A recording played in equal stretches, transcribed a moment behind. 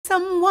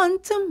someone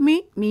to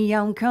meet me,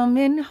 I'm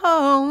coming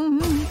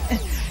home.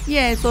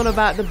 Yeah, it's all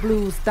about the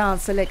blues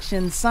dance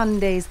selection,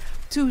 Sundays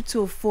 2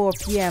 to 4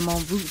 p.m. on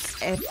Roots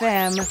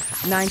FM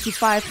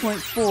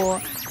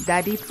 95.4.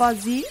 Daddy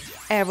Fuzzy,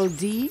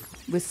 Errolldee,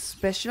 with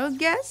special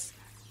guest,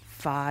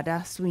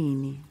 Forde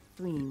Sweeney.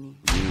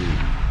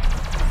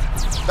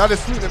 Daddy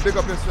Sweeney, big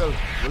up yourself.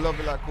 We love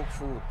you like cook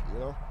food, you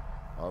know?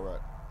 All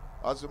right.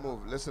 As we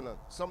move, listen on.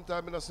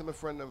 Sometimes I don't see my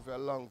friend them for a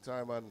long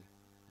time and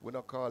we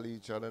don't call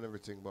each other and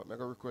everything, but I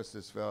request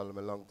this for all of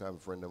my long time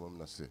friend them I'm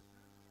not see.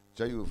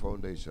 Jayu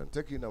Foundation.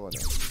 Take you now and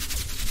now.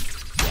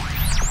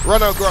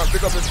 Run out, Grant,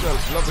 pick up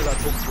yourself. Love you like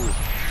cook food.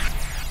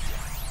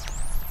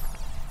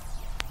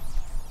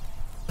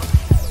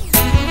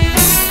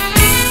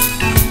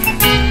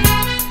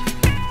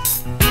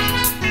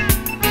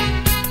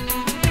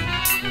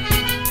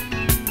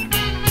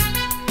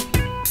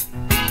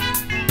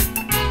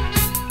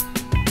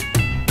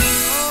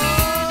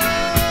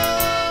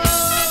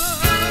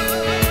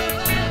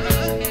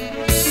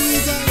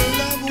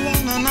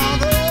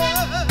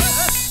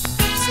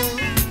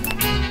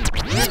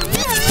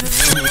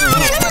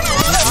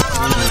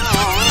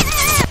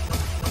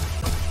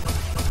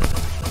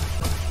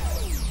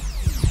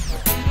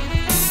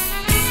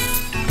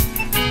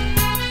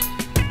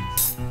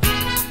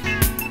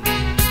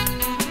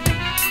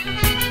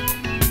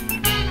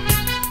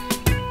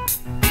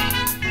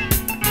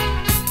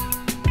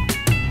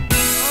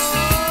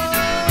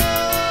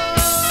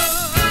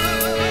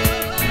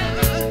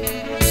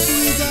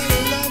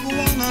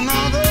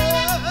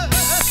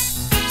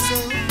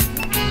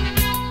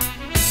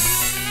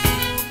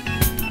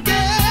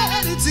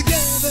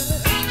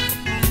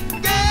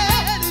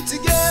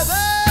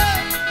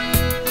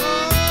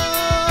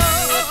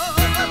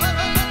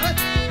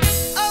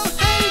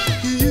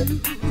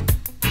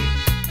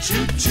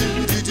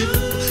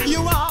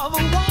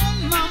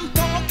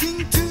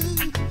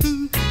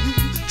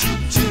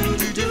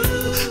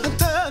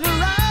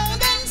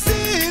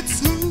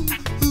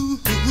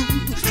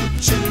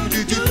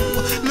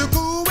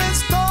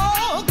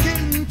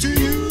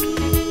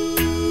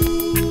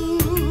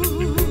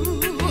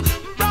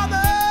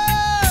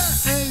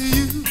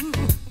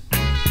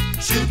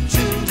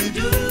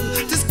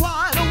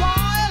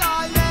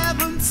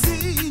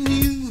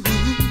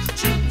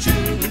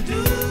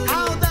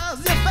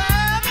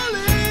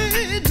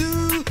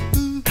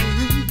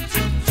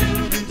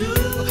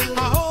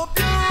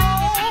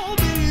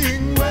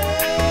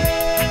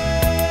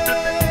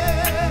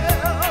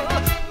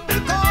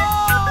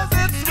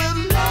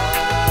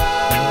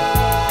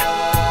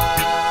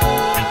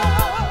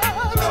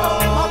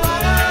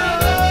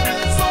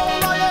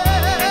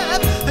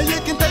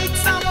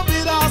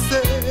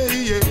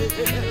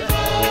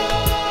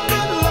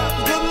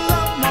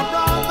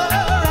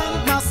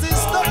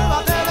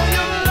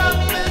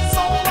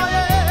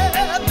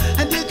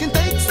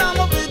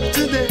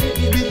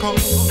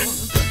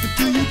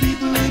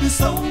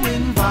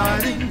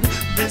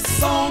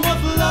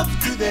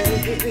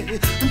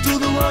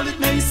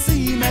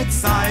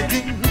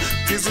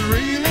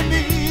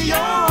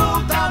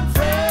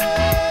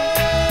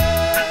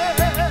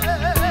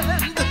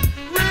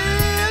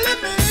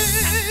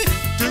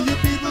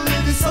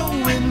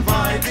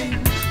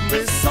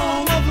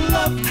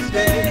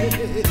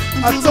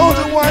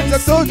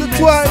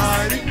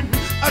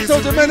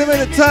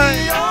 Many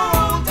times.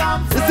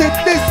 You see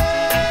this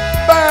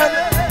band,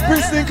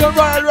 Princeton and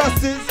Royal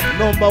Rustics,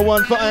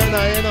 #1 for I,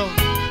 you know.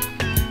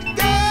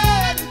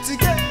 Get it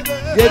together.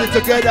 Get it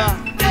together.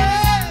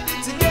 Get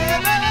it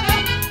together.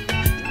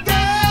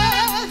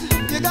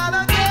 You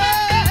gotta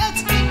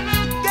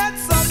get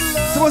some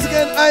love. So once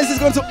again, Ice is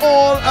going to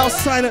all our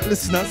silent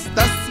listeners.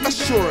 That's a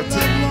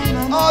surety.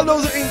 All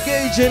those who are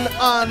engaging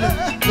on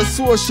the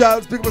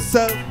socials, big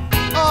myself.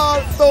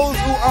 All those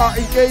who are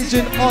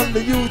engaging on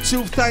the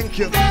YouTube, thank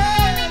you.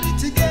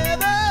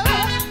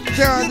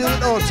 Can't do it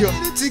without you.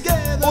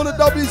 All the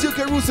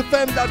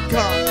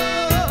WSUKRootsFM.com.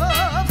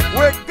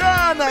 We're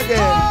gone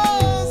again.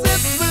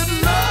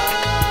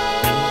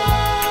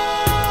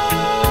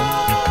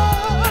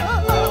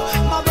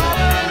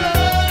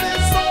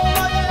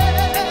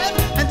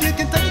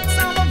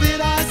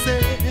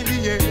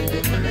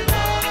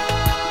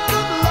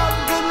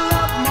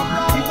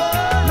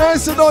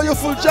 Nice to know you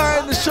Fulljoy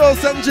in the show,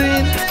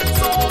 Sanjeen.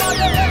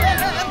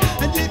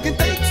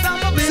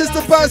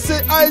 Sister Patsy,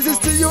 Isis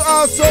to you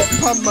also.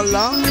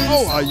 Pamela,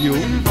 how are you?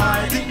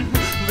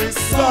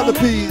 God the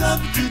peace.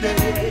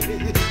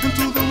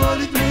 To the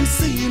world it may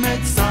seem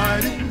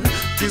exciting.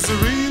 Tis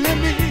really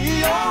me,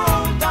 your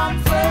old time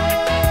friend.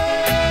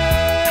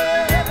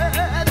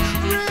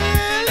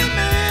 Really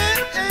me.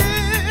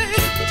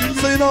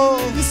 So you know,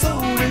 so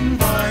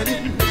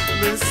inviting.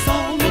 This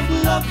song of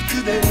love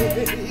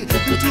today.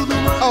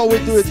 how we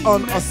do it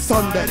on a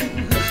Sunday.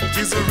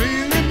 Tis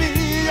really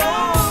me, your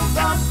old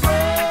time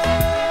friend.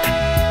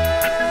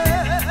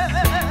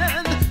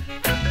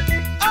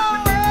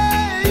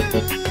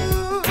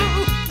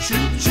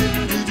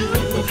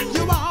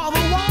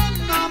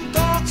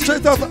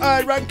 Straight off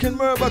I Rankin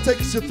Merba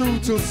takes you through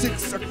till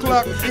 6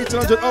 o'clock,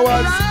 1800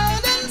 hours.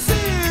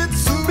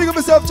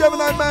 yourself,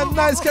 Gemini man.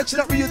 Nice catching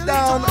up with you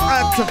down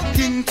at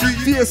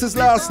Fierce's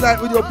last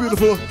night with your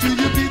beautiful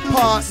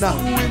partner,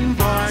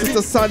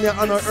 Sister Sonia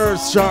on her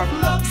Earth Shark.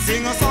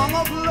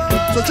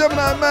 So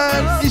Gemini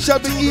man, he shall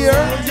be here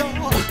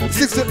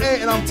 6 to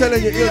 8, and I'm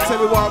telling you, he'll tell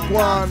me what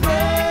won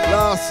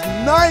last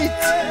night.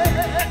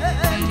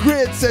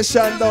 Great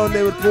session down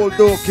there with Paul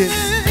Dawkins.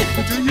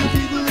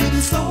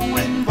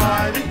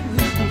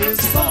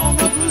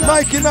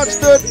 Mikey Notch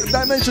Third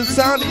Dimension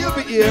Sound, he'll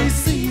be here.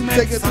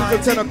 Take it through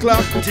till 10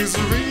 o'clock.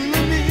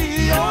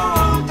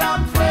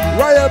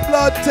 Royal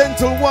Blood 10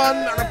 till 1,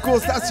 and of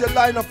course that's your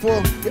lineup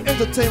for the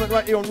entertainment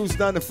right here on Roots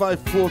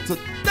 95.4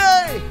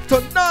 today,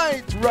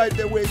 tonight, right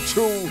the way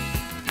through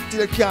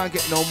till you can't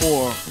get no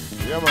more.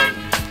 Yeah, man.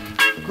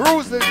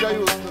 Cruising, I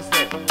used to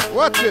say.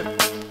 Watch it.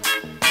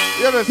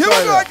 Here we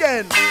go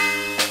again.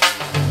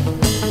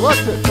 Watch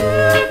it.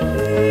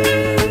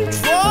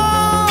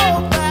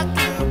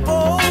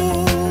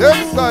 Them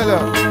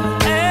styler.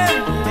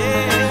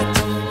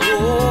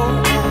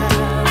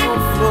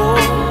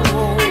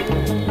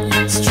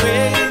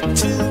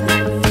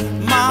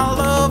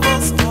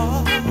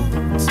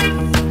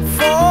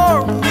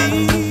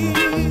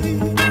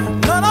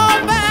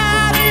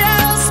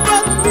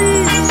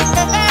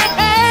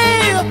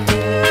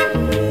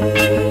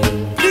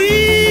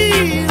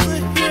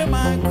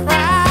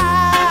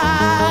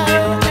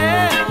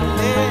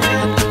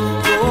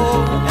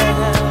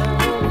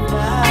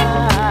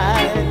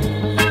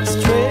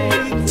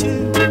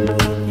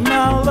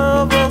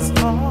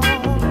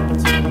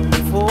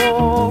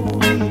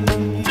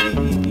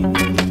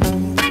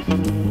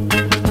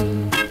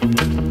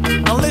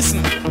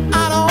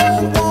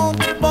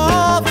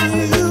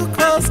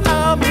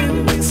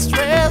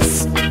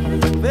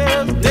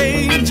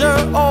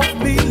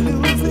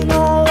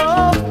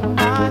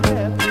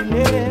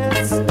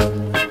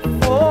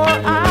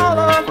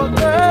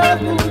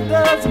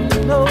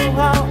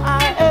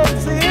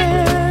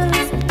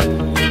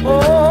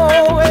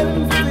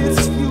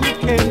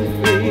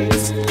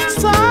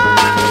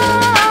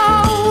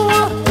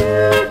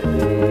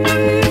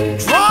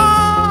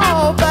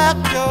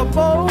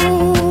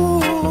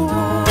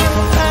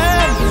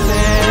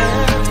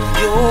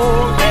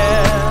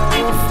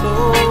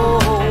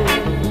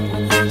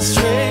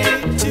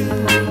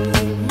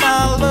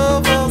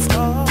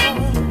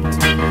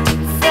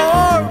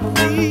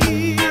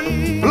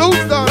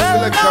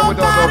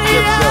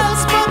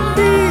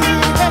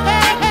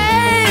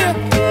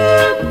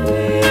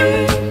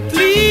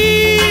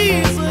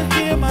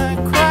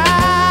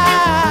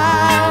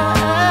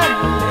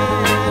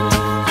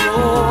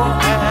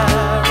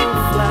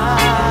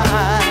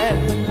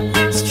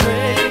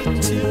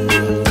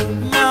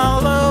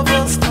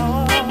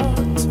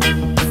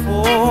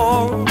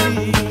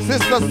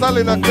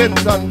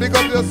 Big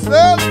up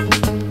yourself.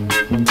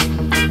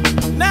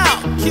 Now,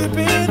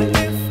 Cupid,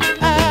 if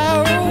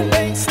arrow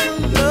makes the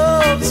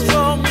love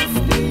strong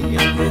for me,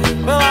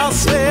 well, I'll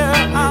swear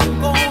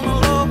I'm gonna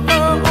love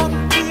her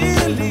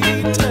until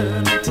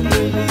eternity.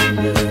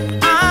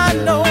 I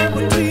know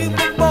between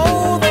the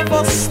both of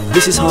us.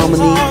 This is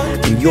Harmony,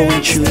 and you're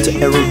in tune to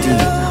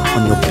Errolldee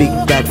on your big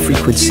bad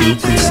frequency.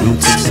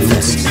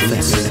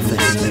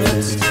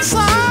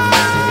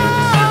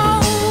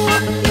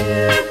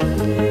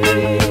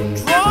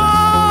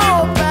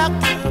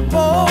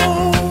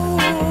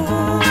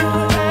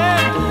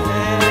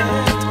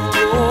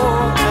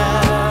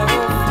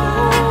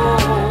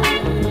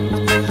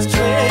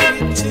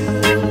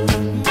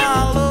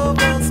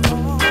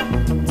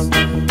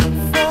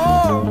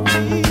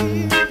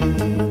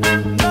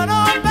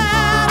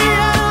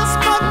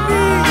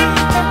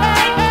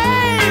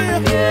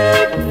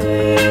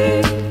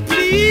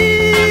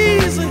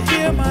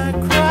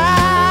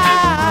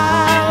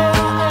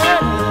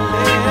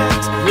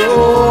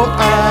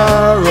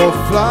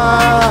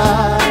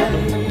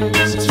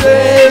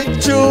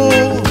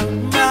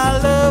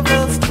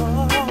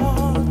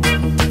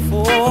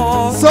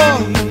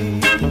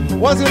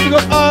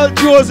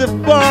 Joseph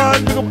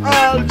Bond, big up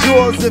all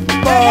Joseph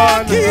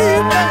Bond.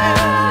 Yeah,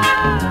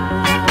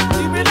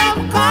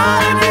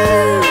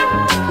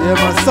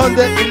 man,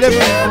 Sunday,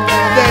 11th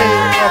day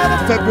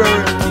of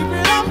February.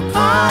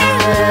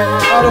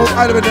 All those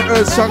items in the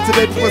earth song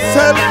today for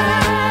myself.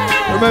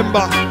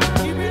 Remember,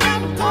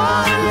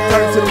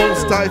 thanks to the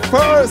Most High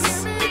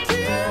first.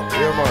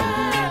 Yeah, man.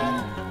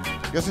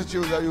 Guess it's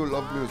you that you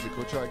love music.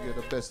 We try to get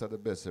the best of the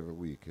best every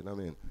week. You know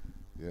what I mean?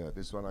 Yeah,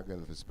 this one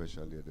again for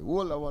special lady.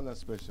 All I want a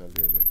special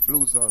lady.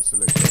 Blues on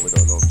Selector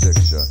without no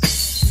objection.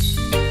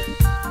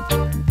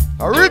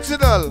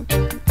 Original.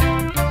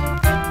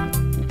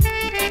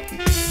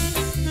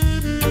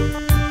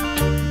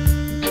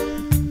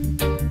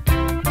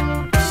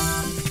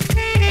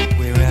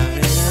 We're having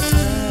a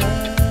time.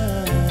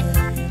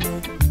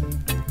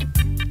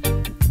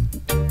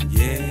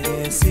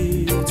 Yes,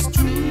 it's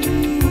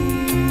true.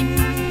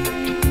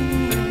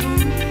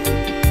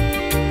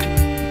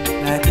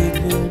 Like it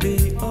will be.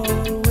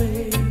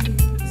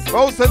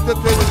 Most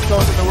entertainment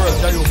sound in the world,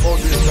 Jayu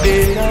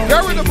Foundation.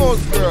 Carry the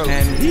most, girl.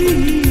 And he,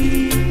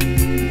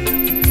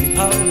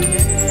 oh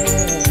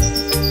yeah,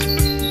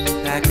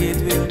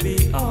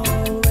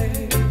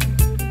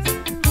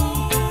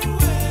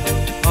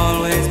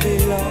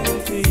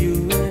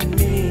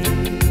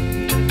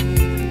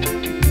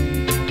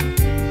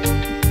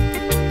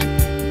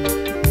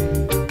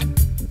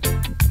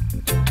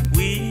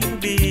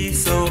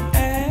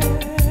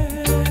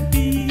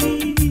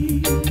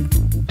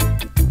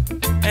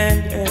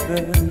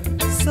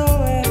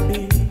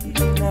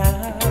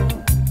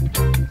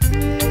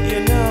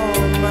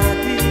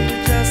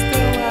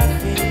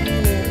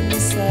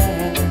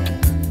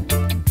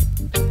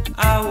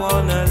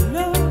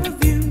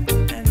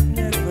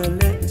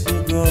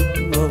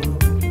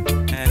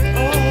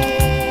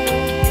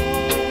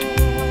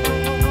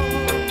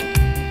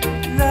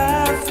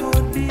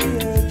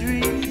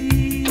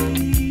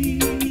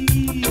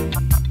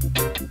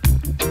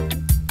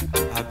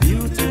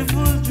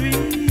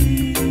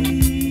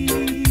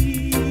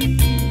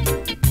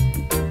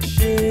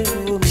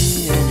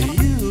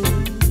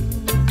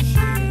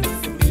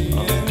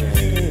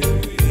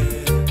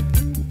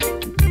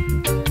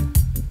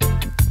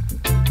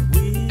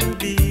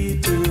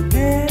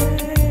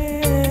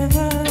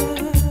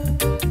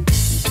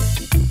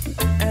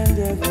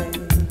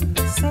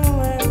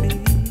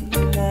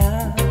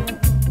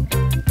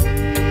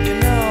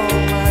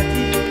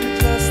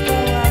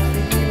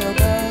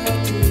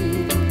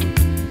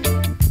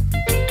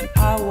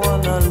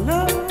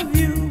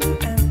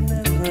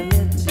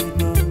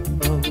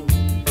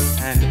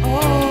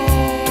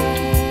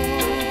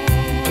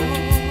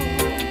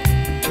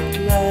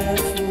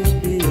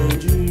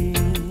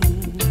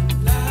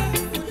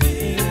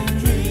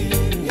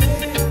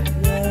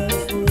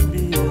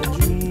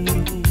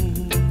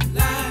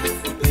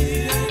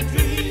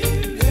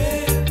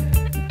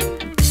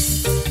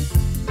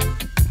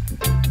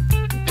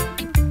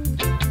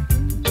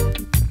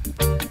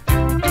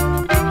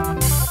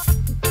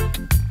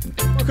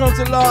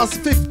 the last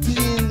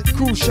 15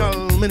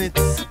 crucial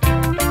minutes.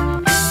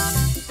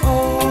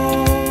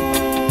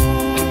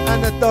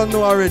 And I don't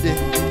know already.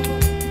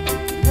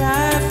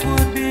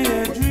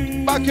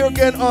 Back here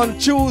again on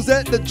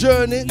Tuesday, The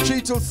Journey,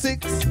 3 till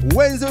 6.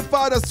 Wednesday with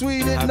Father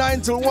Sweeney,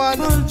 9 till 1.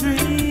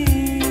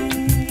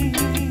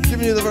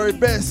 Giving you the very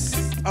best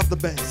of the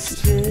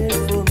best.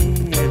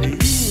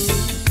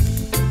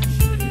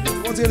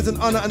 Once again, it's an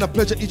honor and a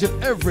pleasure each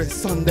and every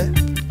Sunday.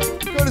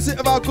 Courtesy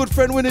of our good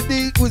friend Winni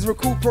D, who is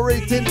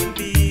recuperating.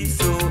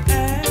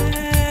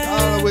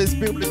 Always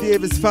be with the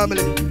Davis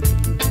family.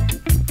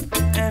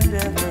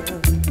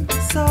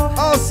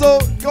 Also,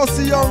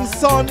 Gussie Young's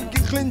son,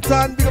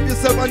 Clinton, pick up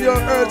yourself on your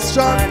earth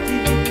strong.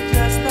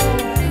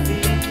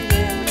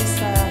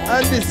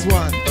 And this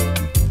one,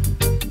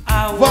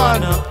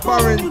 Van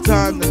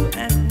Barrington,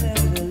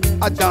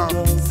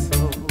 Adams.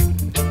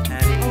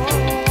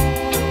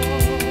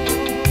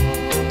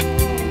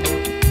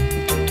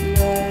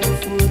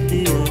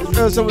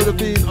 Earth will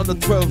be on the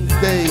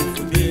 12th day.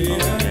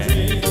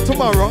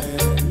 Tomorrow,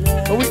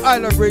 and we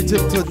celebrate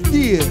him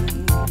today.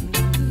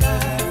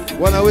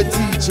 One of our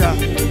teacher,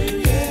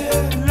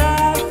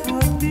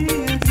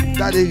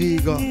 Daddy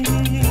Vigo.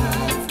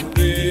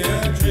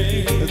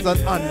 It's an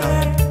honor.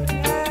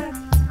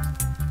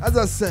 As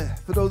I said,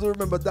 for those who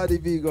remember Daddy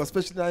Vigo,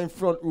 especially in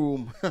front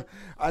room,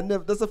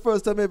 that's the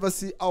first time I ever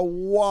see a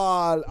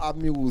wall of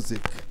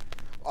music.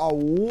 A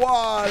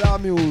wall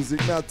of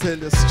music, may I tell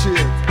you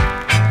straight.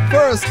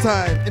 First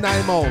time in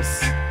our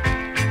house.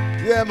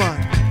 Yeah, man.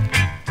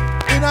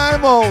 In our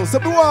house. So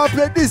we want to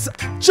play this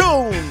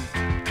tune.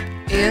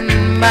 In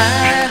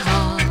my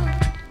heart,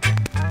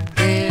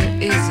 there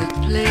is a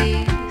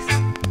place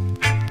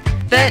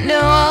that no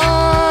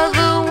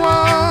other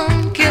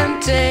one can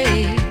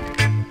take,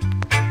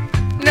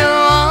 no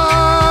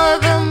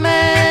other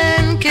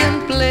man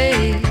can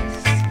place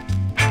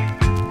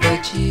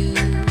but you.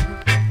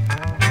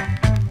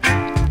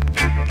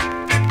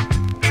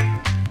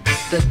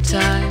 The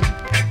time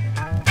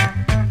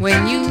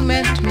when you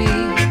met me,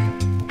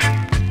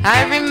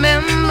 I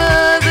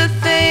remember the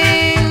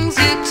things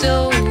you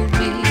told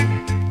me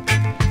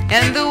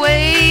and the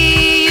way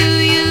you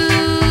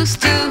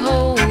used to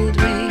hold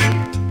me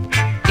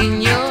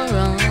in your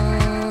arms.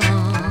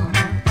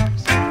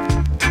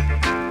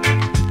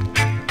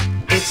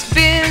 It's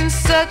been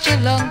such a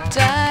long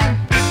time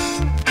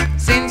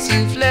since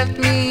you've left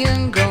me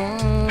and gone,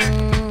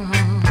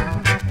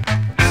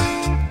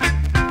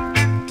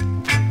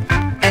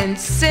 and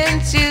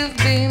since you've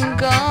been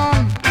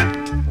gone,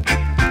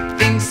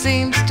 things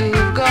seem to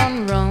have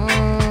gone wrong.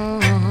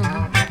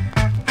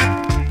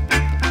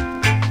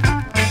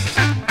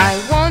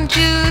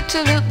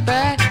 To look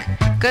back,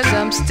 'cause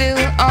I'm still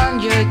on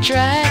your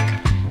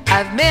track.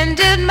 I've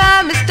mended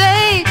my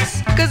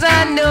mistakes, 'cause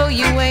I know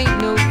you ain't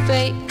no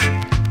fake.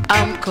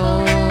 I'm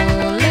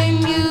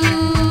calling you,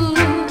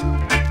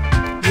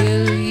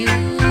 will you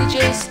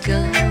just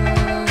come?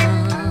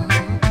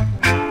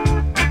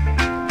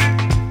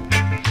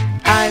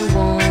 I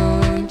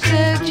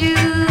wanted you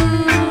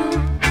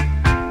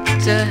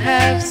to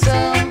have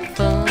some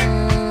fun.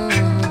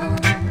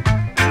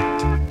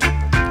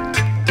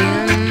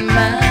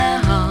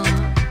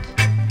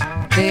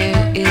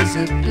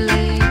 A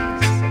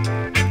place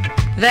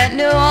that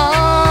no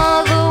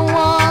other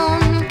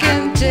one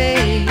can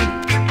take,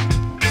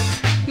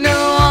 no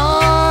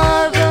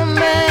other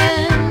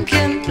man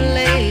can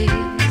place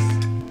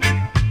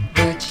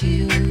but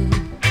you.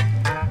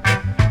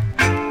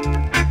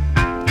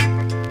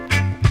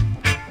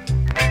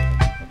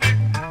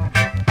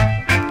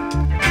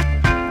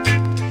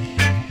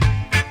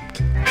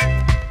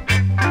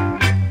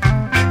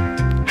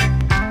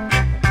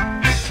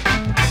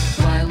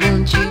 Why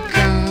won't you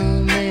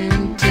come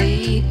and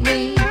take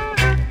me?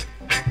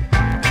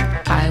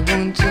 I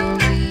want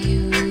only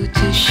you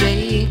to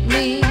shake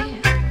me,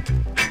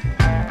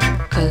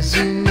 'cause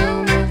you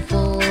know of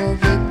all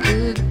the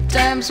good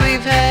times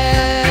we've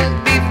had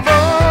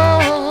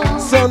before.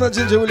 Son of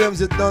Ginger Williams,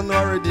 you done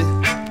already.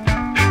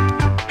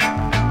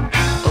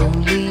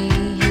 Only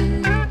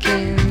you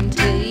can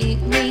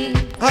take me.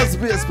 Has to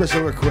be a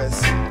special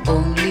request.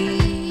 Only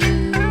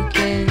you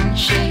can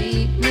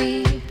shake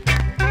me.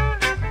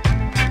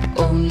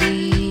 Only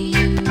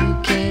you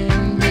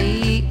can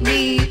make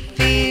me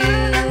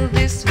feel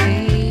this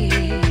way.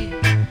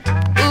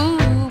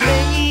 Ooh,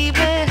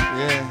 baby.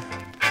 Yeah.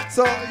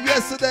 So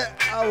yesterday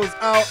I was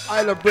out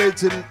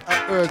celebrating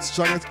at Earth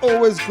Strong. It's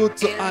always good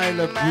to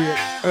celebrate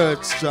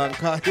Earth Strong,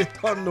 because you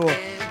don't know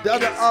the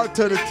other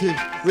alternative.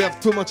 We have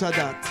too much of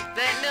that.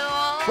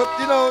 But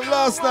you know,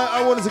 last night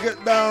I wanted to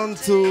get down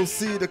to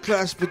see the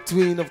clash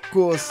between, of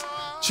course,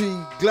 three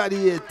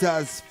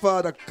gladiators: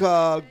 Father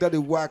Carl, Daddy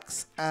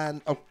Wax,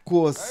 and of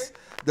course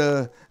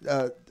the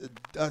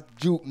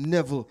Duke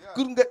Neville.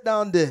 Couldn't get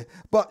down there,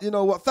 but you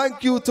know what?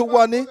 Thank you to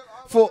Winni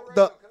for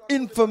the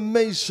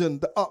information,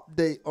 the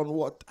update on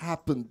what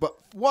happened. But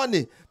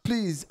Winni,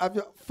 please have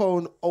your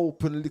phone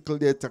open little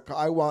later, cause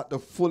I want the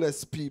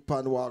fullest people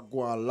and what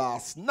go on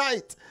last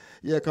night.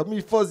 Yeah, because me,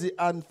 Fuzzy,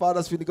 and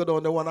Father's finna go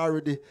down the one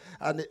already,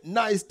 and it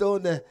nice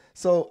down there.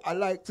 So I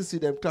like to see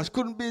them clash.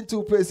 Couldn't be in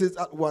two places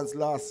at once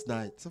last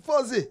night. So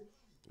Fuzzy.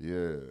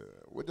 Yeah,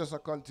 we just a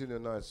continue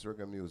nice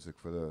reggae music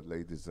for the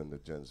ladies and the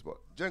gents. But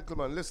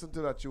gentlemen, listen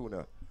to that tune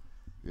now.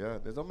 Yeah,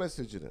 there's a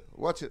message in it.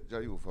 Watch it,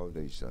 Jayu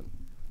Foundation.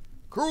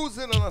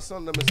 Cruising on a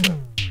Sunday, myself.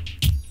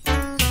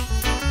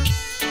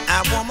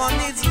 A woman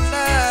needs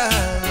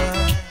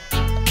love.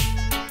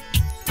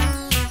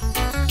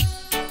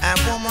 A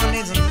woman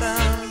needs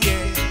love, yeah.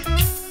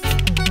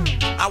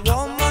 A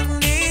woman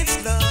needs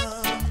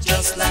love,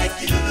 just like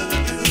you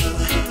do.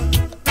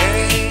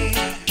 Hey,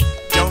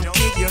 don't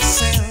kid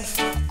yourself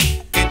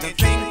into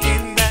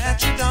thinking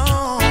that you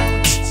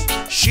don't.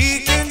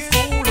 She can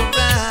fool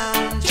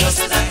around,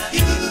 just like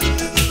you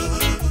do.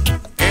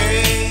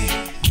 Hey,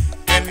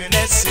 and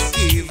let's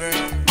give her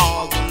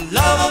all the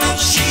love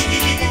she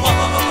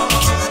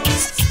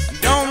wants.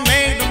 Don't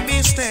make the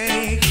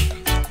mistake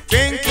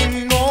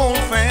thinking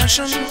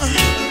old-fashioned.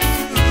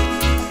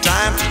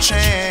 Time to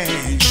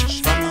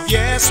change from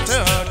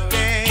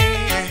yesterday.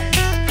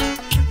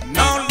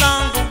 No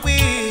longer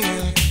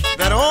will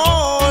that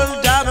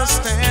old double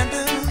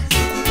standard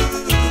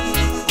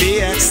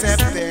be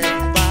accepted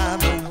by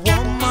the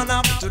woman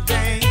of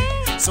today.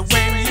 So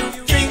when you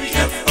think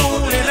you're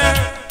fooling her,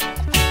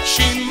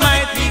 she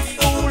might be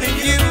fooling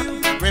you.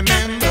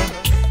 Remember,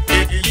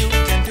 if you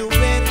can do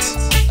it,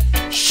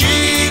 she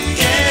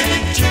can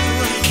do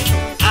it.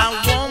 A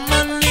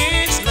woman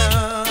needs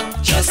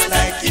love, just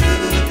like you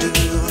do.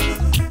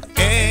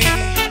 Hey,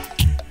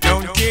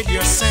 don't kid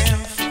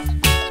yourself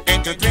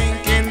into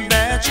thinking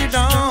that you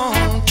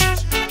don't.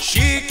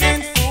 She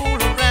can fool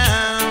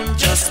around,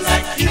 just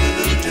like you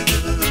do.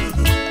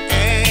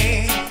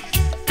 Hey,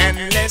 and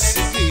let's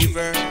give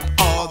her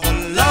all the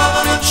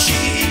love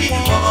she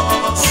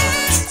wants.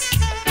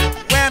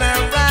 When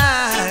her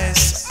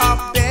eyes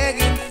are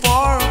begging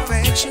for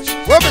affection,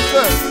 What is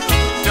that?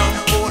 don't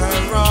put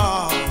her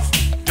off,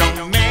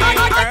 don't make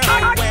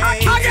her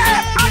wait.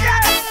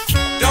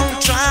 Don't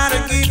try to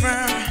give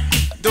her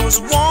those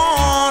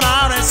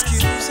worn-out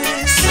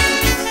excuses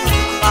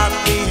about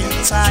being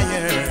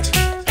tired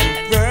and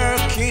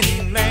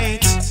working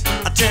late.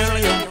 I tell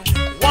you,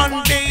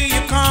 one day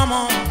you come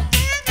home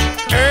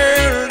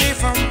early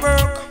from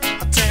work.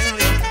 I tell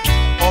you,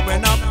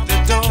 open up the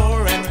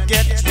door and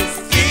get your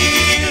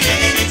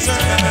feelings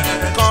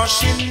hurt, 'cause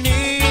she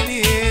need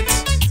it,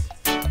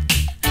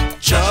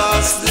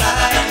 just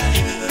like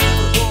you.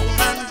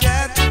 Woman,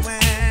 get to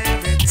wear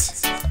it,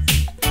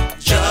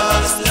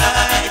 just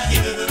like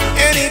you.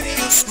 And if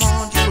you're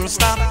smart, you'll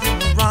stop you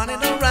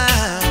running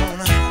around,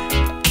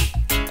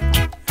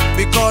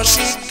 because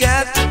she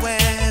got to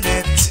wear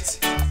it,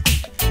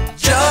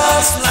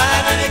 just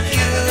like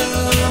you.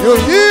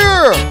 You're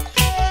here!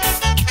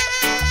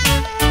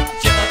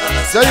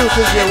 Jayu is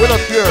here, we're not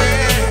here.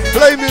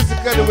 Play music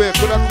anyway,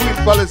 could have Queen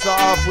Palace are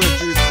halfway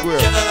through the square.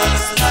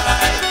 Just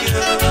like you.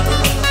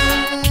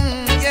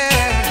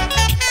 Yeah.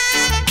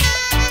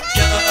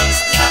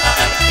 Just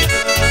like you.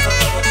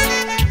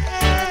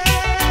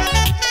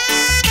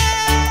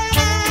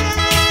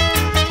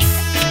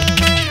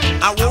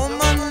 A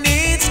woman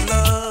needs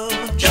love,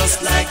 just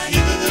like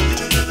you.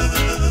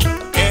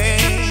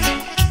 Hey,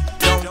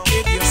 don't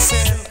kid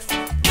yourself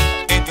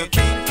into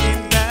thinking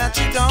that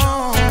you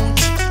don't.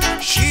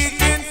 She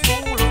can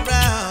fool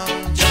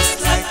around,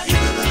 just like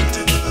you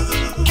do.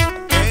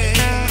 Hey,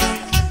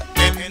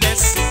 and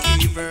let's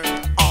give her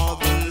all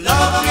the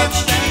love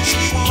that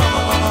she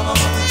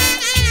wants.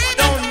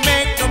 Don't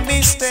make a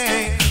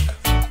mistake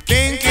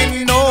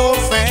thinking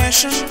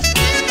old-fashioned.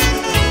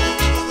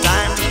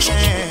 Time to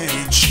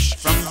change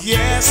from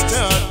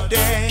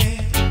yesterday.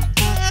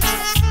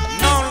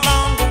 No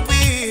longer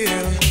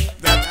will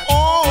that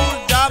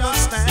old double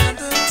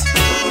standard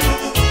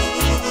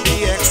be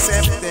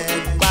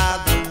accepted by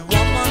the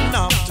woman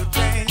of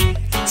today.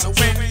 So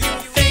when you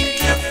think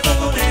you're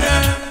fooling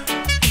her,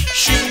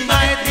 she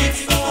might be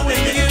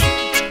fooling you.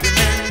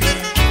 Remember,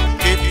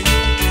 if you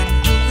can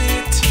do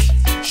it,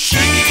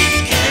 she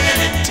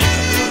can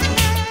too.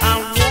 A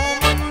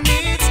woman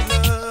needs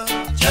love,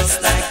 just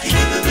like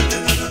you.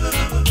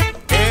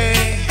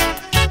 Hey,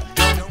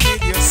 don't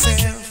kid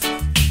yourself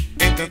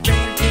into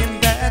thinking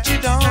that you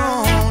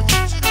don't.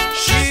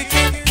 She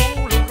can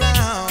fool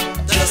around,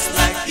 just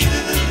like you.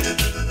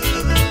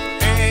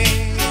 Hey,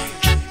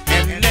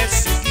 and let's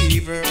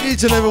give her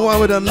Each and every one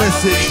with a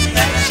message.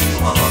 that she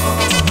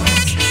wants.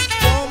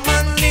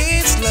 Woman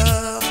needs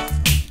love.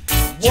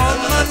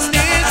 Woman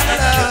needs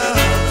love.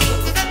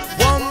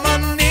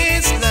 Woman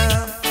needs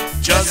love,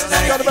 just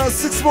like Got about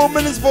 6 more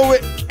minutes before we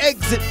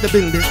exit the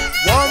building.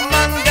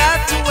 woman got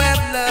to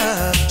have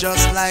love,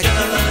 just like you do.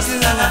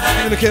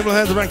 In the cable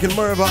hands of Rankin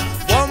Merva.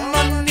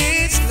 Woman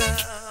needs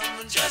love,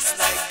 just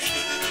like you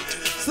do.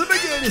 So let me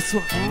get this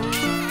one.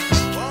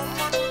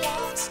 Woman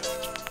wants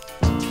love.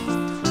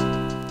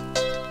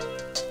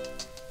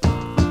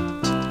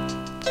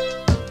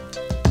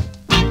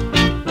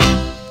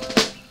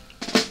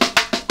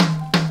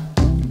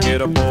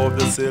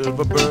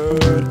 silver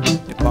bird,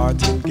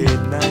 departing gate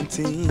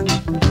 19.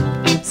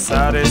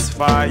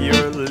 Satisfy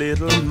your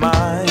little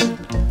mind,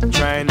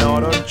 try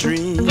not a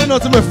dream. You're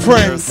not my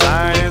friend. Your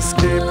sign is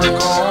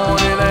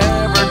Capricorn in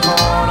every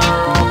corner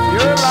of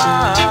your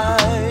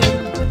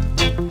life.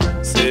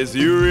 Says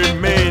you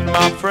remain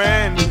my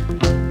friend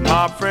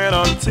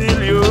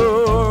until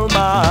you're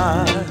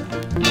mine.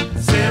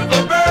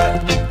 Silver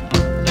bird,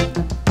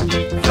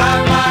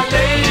 fly my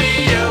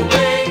lady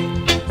away.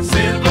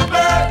 Silver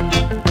bird,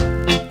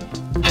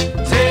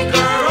 take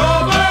her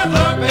over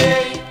the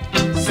bay.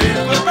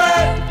 Silver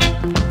bird,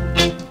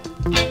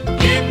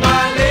 give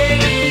my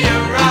lady a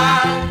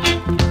ride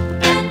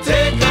and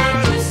take her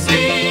to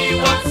see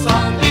what's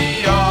on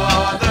the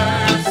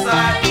other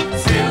side.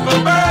 Silver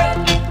bird,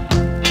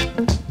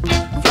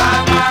 fly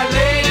my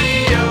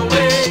lady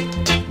away.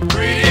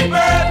 Pretty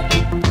bird,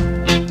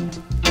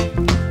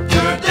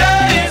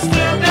 today is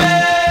today.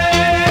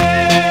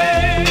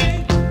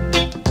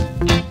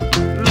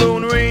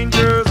 Lone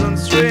rangers and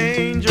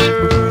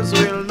strangers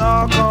will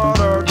knock on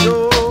our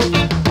door,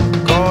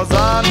 'cause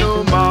I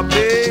know my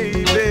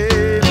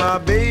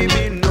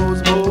baby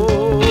knows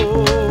more.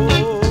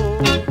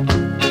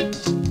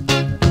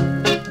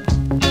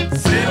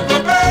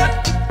 Silver bird,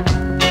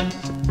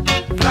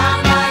 fly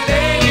my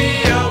lady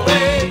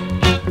away.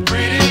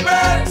 Pretty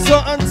bird, So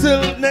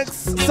until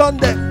next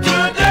Sunday,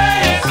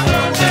 today is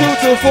 2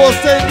 to 4,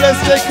 stay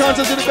blessed, stay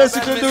conscious, do the best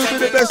you can do, be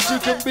the best you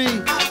can be.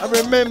 And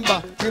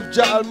remember, give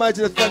Jah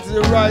Almighty the thanks as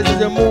you rise, as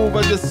you move,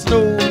 as you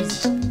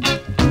snooze.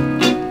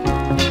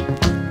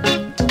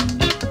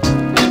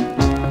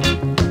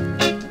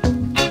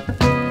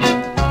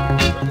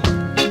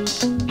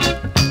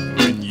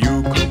 when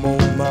you come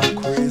on my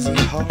crazy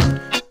heart.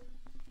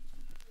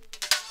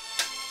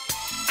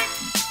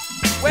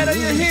 Whether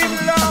you're in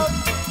love,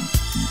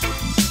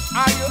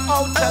 are you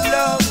out of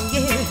love?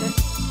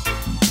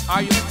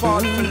 Are you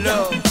fall for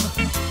love?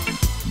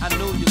 I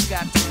know you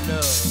got to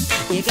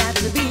love. You got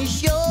to be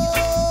sure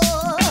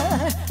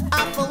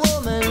of a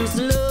woman's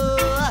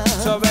love.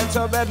 So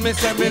bad, me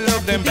say me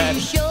love them bad.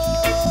 Be sure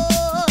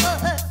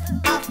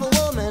of a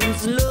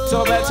woman's love.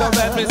 So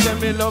bad, me say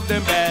me love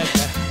them bad.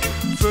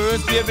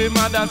 First baby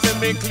mother say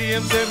me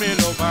claim say me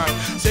love her.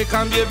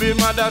 Second baby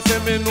mother say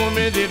me know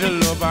me didn't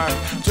love her.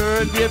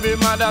 Third baby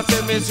mother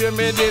say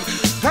me did.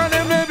 And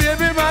then me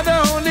baby mother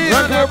only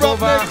Rock had a her up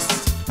cover. next.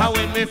 And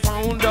when me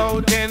found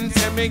out 10,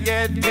 say me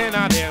get 10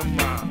 of them.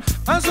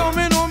 And so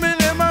me know me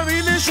them are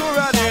really sure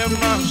of them. Be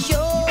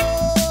sure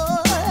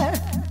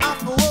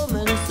of a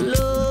woman's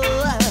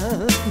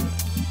love.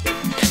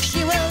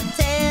 She will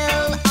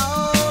tell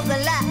all the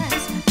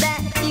lies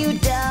that you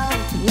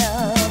don't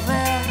love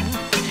her.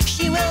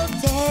 She will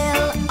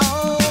tell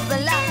all the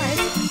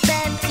lies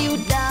that you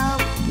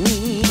don't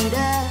need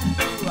her.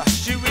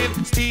 She will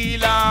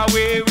steal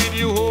away with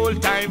your whole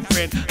time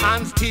friend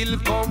and still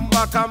come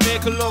back and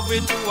make love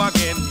with you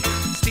again.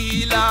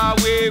 Steal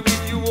away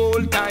with your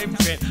whole time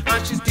friend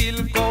and she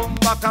still come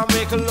back and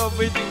make love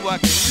with you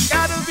again. You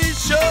gotta be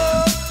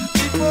sure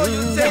before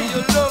you say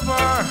you love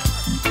her.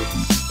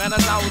 Man,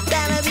 that's how it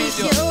Gotta be is.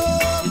 sure.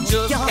 You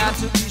just got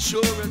to be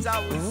sure, as I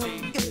would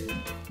say.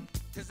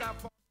 'Cause I'm